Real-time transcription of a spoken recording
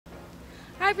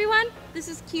everyone, this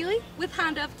is Keely with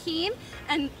Honda of Keene,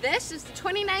 and this is the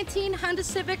 2019 Honda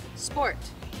Civic Sport.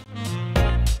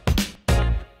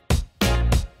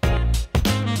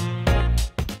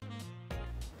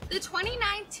 The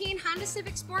 2019 Honda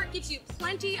Civic Sport gives you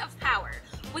plenty of power.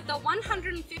 With the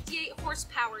 158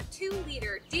 horsepower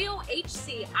 2-liter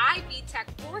DOHC iVTEC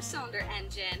 4-cylinder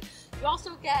engine, you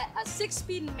also get a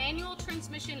 6-speed manual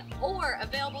transmission or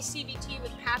available CVT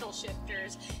with paddle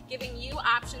shifters, giving you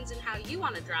options in how you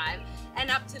want to drive, and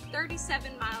up to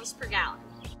 37 miles per gallon.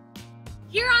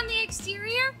 Here on the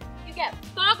exterior, you get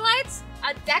fog lights,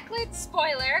 a deck-lid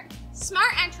spoiler,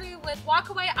 smart entry with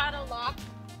walkaway auto lock,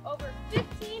 over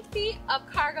 15 feet of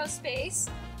cargo space,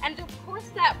 and of course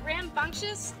that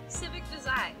rambunctious Civic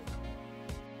design.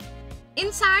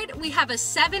 Inside, we have a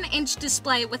 7-inch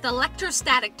display with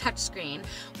electrostatic touchscreen.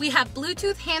 We have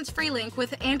Bluetooth hands-free link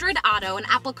with Android Auto and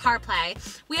Apple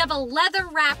CarPlay. We have a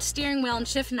leather-wrapped steering wheel and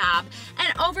shift knob,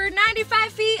 and over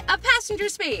 95 feet of passenger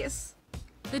space.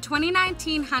 The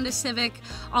 2019 Honda Civic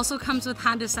also comes with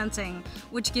Honda Sensing,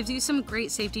 which gives you some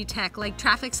great safety tech like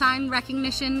traffic sign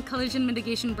recognition, collision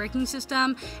mitigation braking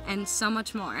system, and so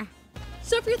much more.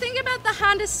 So if you're thinking about the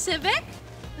Honda Civic,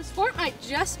 the Sport might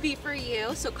just be for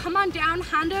you. So come on down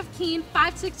Honda of Keene,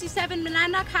 567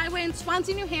 Monadnock Highway in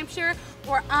Swansea, New Hampshire,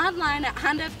 or online at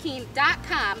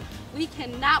hondaofkeene.com. We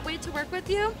cannot wait to work with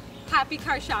you. Happy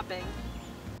car shopping.